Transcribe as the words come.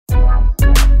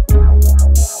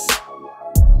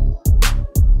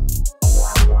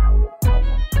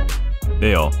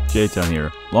Hey all, J-Town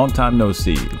here. Long time no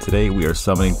see. Today we are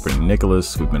summoning for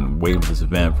Nicholas. We've been waiting for this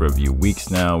event for a few weeks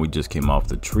now. We just came off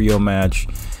the trio match.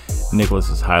 Nicholas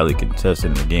is highly contested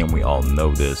in the game. We all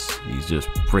know this. He's just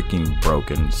freaking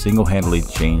broken. Single-handedly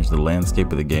changed the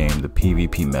landscape of the game, the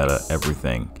PvP meta,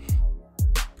 everything.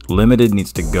 Limited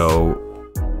needs to go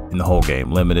in the whole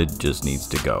game. Limited just needs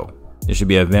to go. There should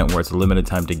be an event where it's a limited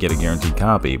time to get a guaranteed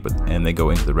copy, and they go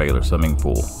into the regular summoning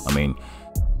pool. I mean,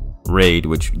 Raid,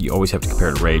 which you always have to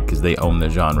compare to Raid because they own the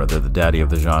genre, they're the daddy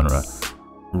of the genre.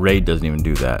 Raid doesn't even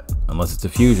do that. Unless it's a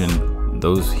fusion,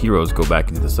 those heroes go back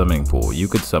into the summoning pool. You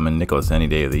could summon Nicholas any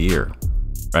day of the year,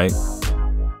 right?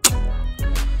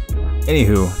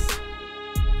 Anywho,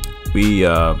 we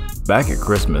back at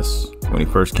Christmas when he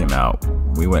first came out,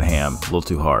 we went ham, a little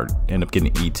too hard. Ended up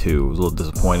getting E2, was a little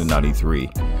disappointed, not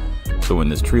E3. So when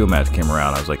this trio match came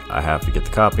around, I was like, I have to get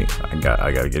the copy. I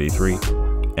gotta get E3.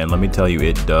 And let me tell you,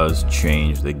 it does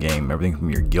change the game. Everything from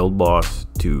your guild boss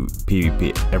to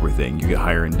PvP, everything. You get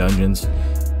higher in dungeons.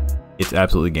 It's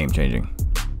absolutely game changing.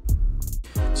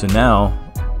 So now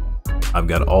I've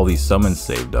got all these summons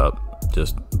saved up,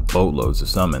 just boatloads of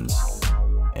summons.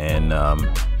 And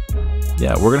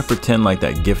yeah, we're gonna pretend like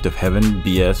that gift of heaven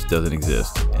BS doesn't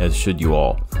exist, as should you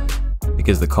all,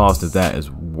 because the cost of that is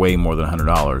way more than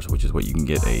 $100, which is what you can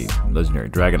get a legendary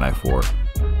dragon eye for.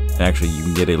 And actually, you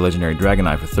can get a legendary dragon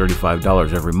eye for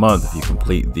 $35 every month if you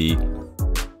complete the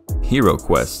hero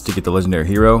quests to get the legendary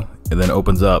hero. It then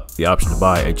opens up the option to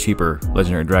buy a cheaper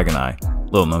legendary dragon eye.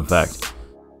 Little known fact,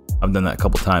 I've done that a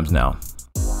couple times now.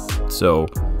 So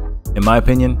in my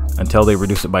opinion, until they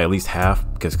reduce it by at least half,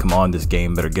 because come on, this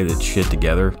game better get its shit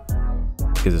together,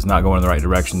 because it's not going in the right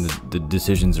direction. The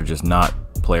decisions are just not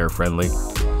player friendly.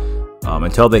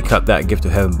 Until they cut that gift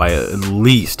of heaven by at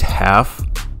least half,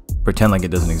 pretend like it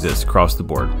doesn't exist across the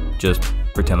board. Just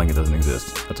pretend like it doesn't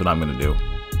exist. That's what I'm gonna do.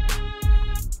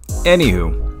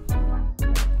 Anywho,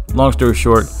 long story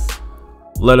short,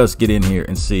 let us get in here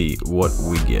and see what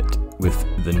we get with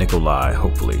the Nikolai.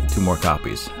 Hopefully 2 more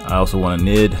copies. I also want a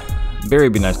Nid. Berry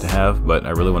would be nice to have, but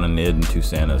I really want a Nid and 2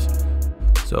 Santas.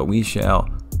 So we shall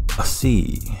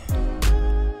see.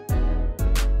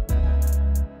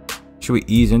 Should we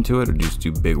ease into it or just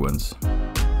do big ones?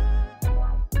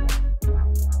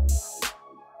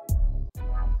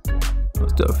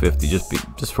 Let's do a 50,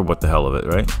 just for what the hell of it,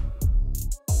 right?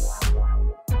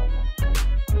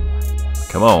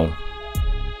 Come on,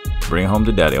 bring it home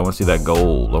to daddy. I want to see that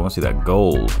gold. I want to see that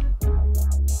gold.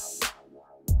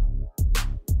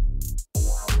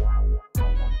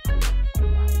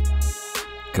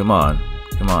 Come on,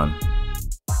 come on.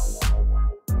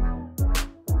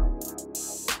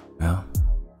 Well,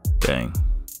 dang.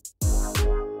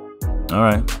 All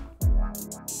right.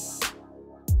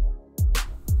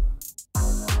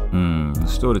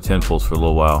 Let's do it at 10 pulls for a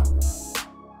little while. I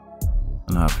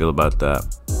don't know how I feel about that.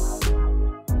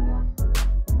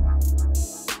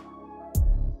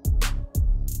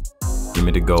 Give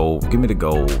me the gold. Give me the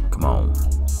gold. Come on.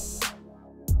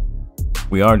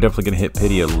 We are definitely going to hit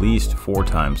pity at least 4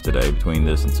 times today between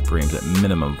this and Supremes, at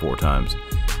minimum 4 times.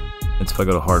 That's if I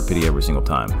go to hard pity every single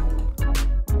time.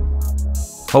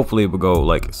 Hopefully we'll go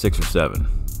like 6 or 7.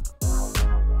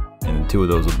 And 2 of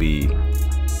those will be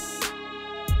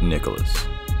Nicholas.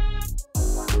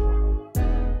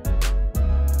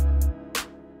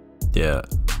 Yeah,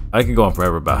 I could go on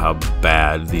forever about how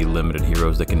bad the limited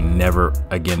heroes that can never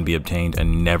again be obtained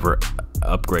and never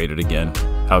upgraded again.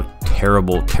 How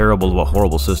terrible, terrible of a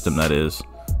horrible system that is.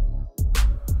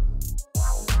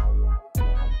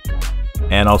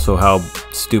 And also how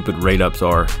stupid raid ups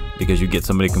are, because you get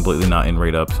somebody completely not in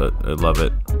raid ups. I love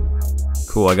it.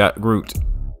 Cool, I got Groot.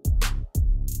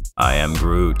 I am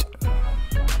Groot.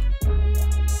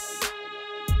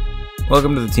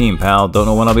 Welcome to the team, pal. Don't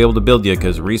know when I'll be able to build you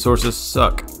because resources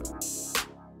suck.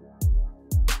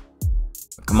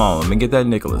 Come on, let me get that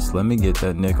Nicholas. Let me get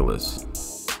that Nicholas.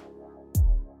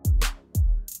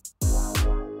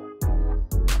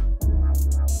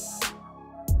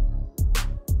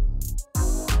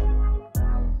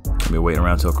 I'll be waiting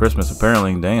around till Christmas,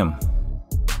 apparently. Damn.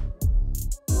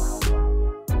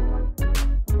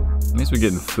 At least we're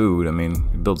getting food. I mean,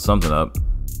 we build something up.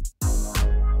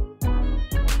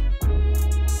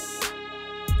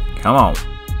 Come on.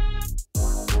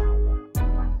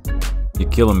 You're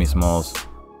killing me, Smalls.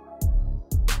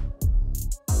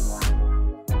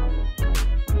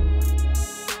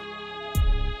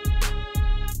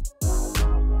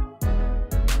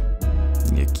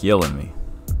 You're killing me.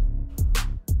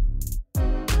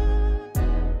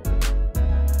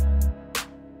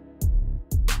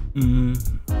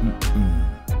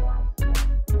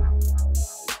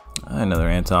 Another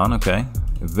Anton, okay.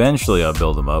 Eventually I'll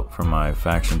build them up from my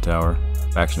faction tower,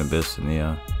 faction abyss in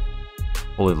the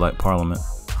Holy Light Parliament.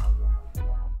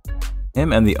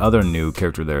 Him and the other new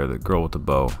character there, the girl with the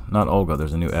bow. Not Olga,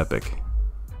 there's a new epic.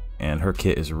 And her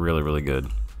kit is really, really good.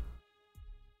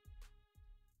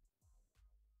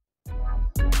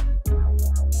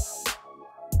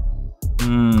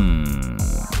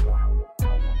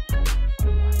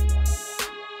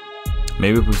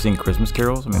 Maybe if we sing Christmas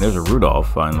carols? I mean, there's a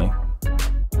Rudolph, finally.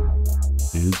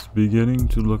 It's beginning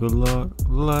to look a lot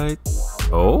like...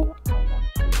 Oh?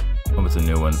 Oh, it's a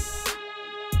new one.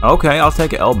 Okay, I'll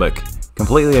take Elbic.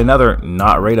 Completely another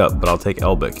not rate up, but I'll take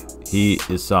Elbic. He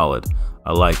is solid.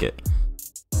 I like it.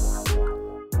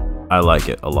 I like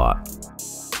it a lot.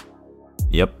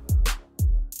 Yep.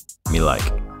 Me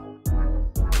like.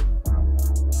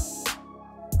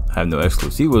 I have no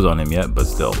exclusivos on him yet, but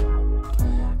still.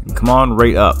 Come on,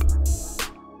 rate up. Is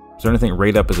there anything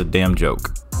rate up is a damn joke?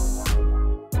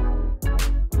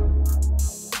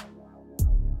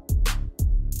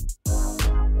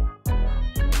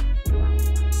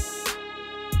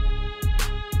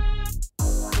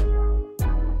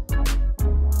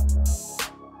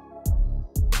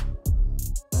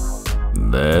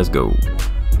 Let's go.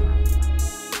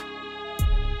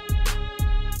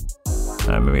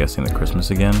 Alright, maybe I sing the Christmas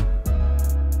again.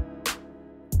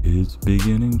 It's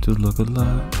beginning to look a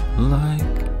lot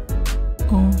like...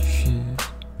 Oh shit.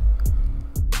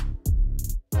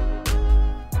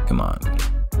 Come on.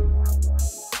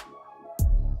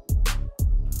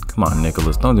 Come on,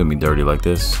 Nicholas. Don't do me dirty like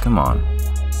this. Come on.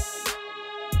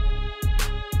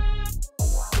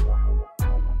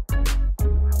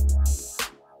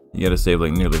 You gotta save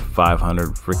like nearly 500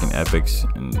 freaking epics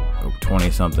and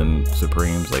 20 something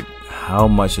supremes. Like, how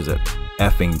much does it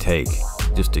effing take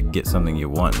just to get something you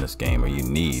want in this game, or you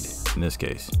need in this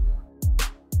case?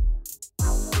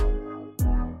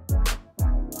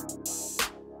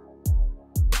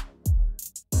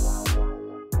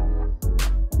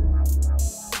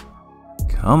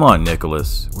 Come on,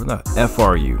 Nicholas. Where the F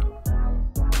are you?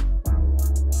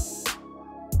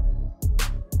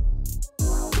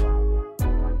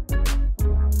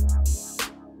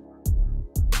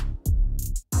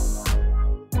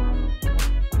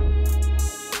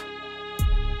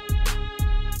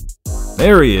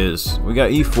 There he is. We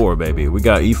got E4, baby. We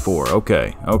got E4.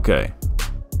 Okay, okay.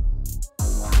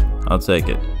 I'll take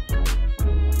it.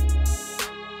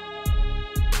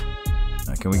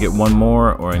 Now, can we get one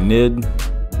more or a nid?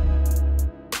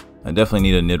 I definitely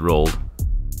need a nid rolled.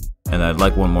 And I'd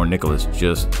like one more Nicholas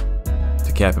just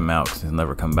to cap him out because he'll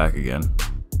never come back again.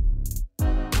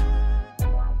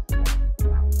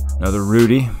 Another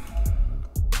Rudy.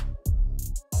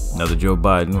 Another Joe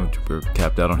Biden, which we're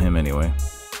capped out on him anyway.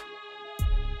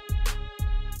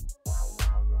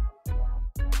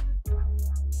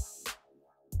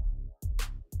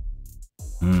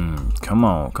 Come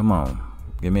on, come on.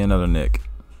 Give me another Nick.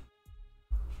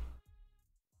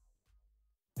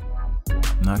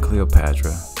 Not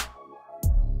Cleopatra.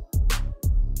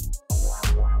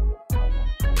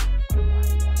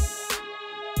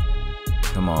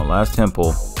 Come on, last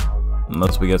temple.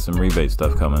 Unless we get some rebate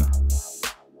stuff coming.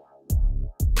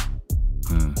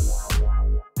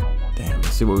 Damn,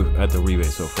 let's see what we've had the rebate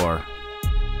so far.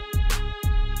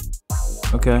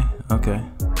 Okay, okay.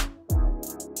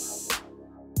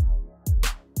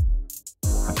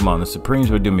 Come on, the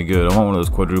Supremes would do me good. I want one of those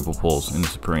quadruple pulls in the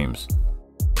Supremes.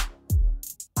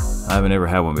 I haven't ever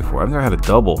had one before. I've never had a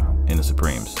double in the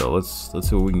Supremes, so let's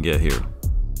see what we can get here.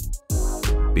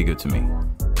 Be good to me.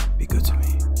 Be good to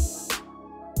me.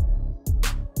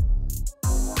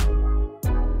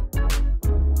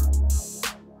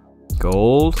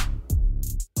 Gold.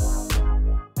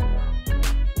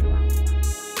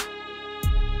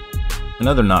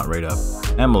 Another not rate up.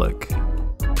 Emmerich.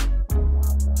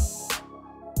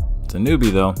 It's a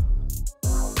newbie though.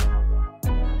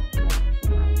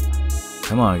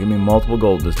 Come on, give me multiple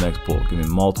gold this next pull. Give me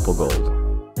multiple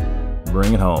gold.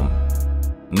 Bring it home.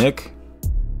 Nick.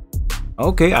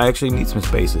 Okay, I actually need some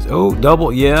spaces. Oh,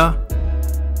 double, yeah.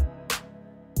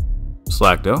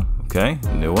 Slackdo. Okay,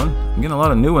 new one. I'm getting a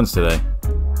lot of new ones today.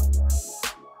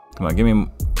 Come on, give me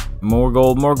more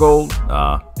gold, more gold.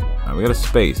 Alright, we got a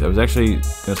space. I was actually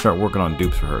gonna start working on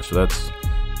dupes for her, so that's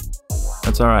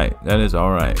alright. That is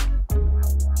alright.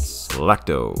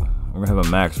 Slacto. We're gonna have a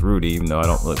max Rudy, even though I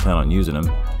don't really plan on using him.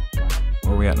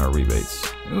 Where are we at in our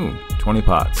rebates? Ooh, 20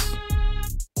 pots.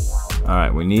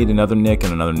 Alright, we need another Nick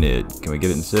and another Nid. Can we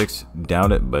get it in 6?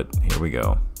 Doubt it, but here we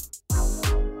go.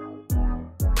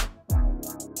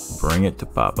 Bring it to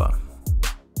Papa.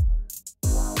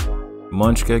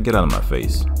 Munchka, get out of my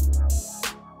face.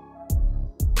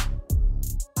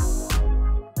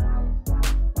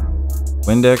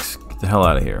 Windex, get the hell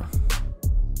out of here.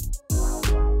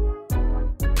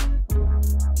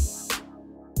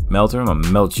 Melter, I'm gonna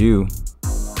melt you.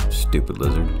 Stupid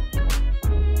lizard.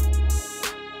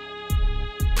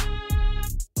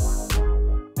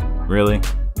 Really?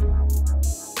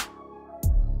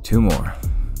 2 more.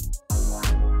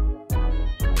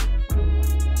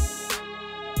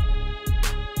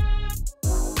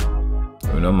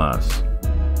 Uno más.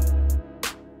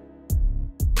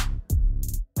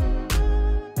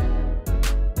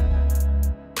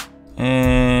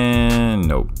 And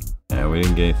nope. And we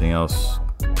didn't get anything else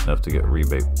enough to get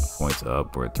rebate points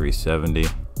up. We're at 370.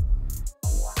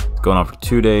 It's going on for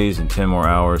 2 days and 10 more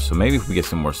hours. So maybe if we get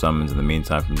some more summons in the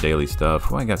meantime from daily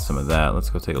stuff. Well, I got some of that. Let's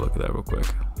go take a look at that real quick.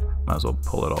 Might as well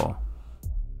pull it all.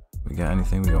 We got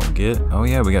anything we gonna get? Oh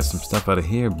yeah, we got some stuff out of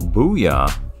here.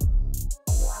 Booyah!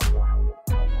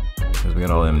 Because we got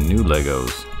all them new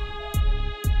Legos.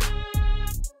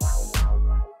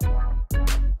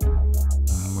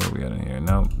 What we got in here?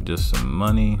 Nope, just some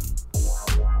money.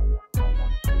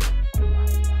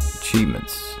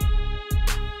 Achievements.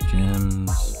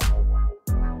 Gems.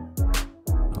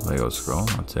 A Lego scroll,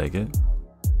 I'll take it.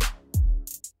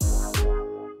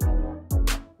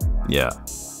 Yeah,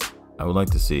 I would like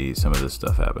to see some of this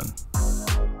stuff happen.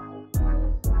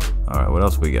 Alright, what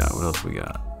else we got? What else we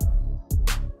got?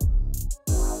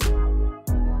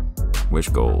 Wish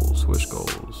goals, wish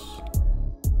goals.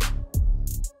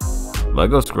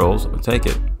 Lego scrolls, I'll take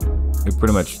it. We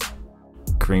pretty much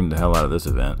creamed the hell out of this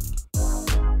event.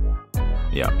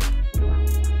 Yeah.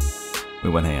 We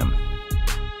went ham.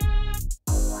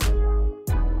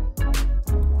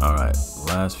 Alright,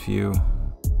 last few.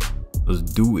 Let's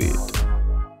do it.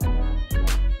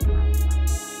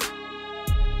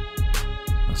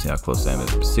 Let's see how close I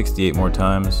am. 68 more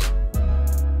times.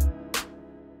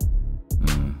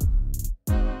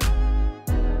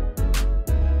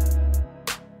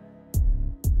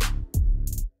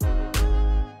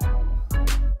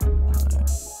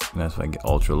 That's if I get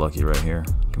ultra lucky right here.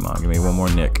 Come on, give me one more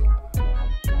nick.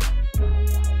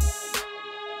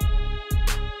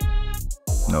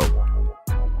 Nope.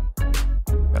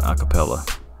 Got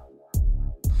acapella.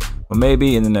 But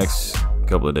maybe in the next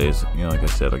couple of days, you know, like I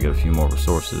said, I'll get a few more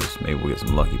resources. Maybe we'll get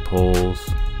some lucky pulls.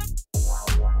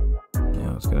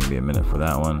 Yeah, it's gonna be a minute for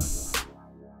that one.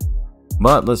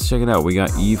 But let's check it out. We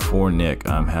got E4 Nick.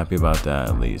 I'm happy about that,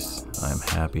 at least. I'm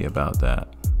happy about that.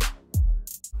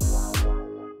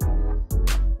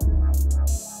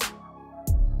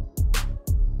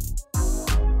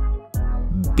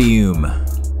 Boom.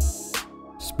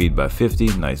 Speed by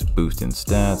 50, nice boost in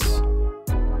stats.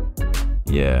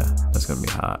 Yeah, that's gonna be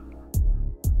hot.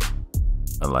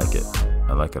 I like it.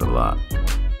 I like it a lot.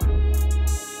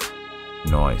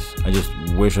 Nice. I just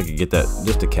wish I could get that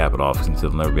just to cap it off, since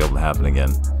it'll never be able to happen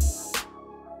again.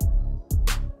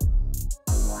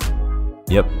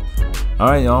 Yep.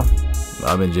 Alright, y'all.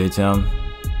 I've been J-Town.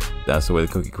 That's the way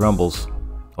the cookie crumbles.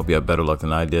 Hope you have better luck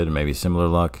than I did, or maybe similar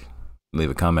luck. Leave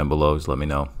a comment below, just let me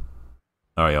know.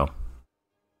 Alright, y'all.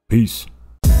 Peace.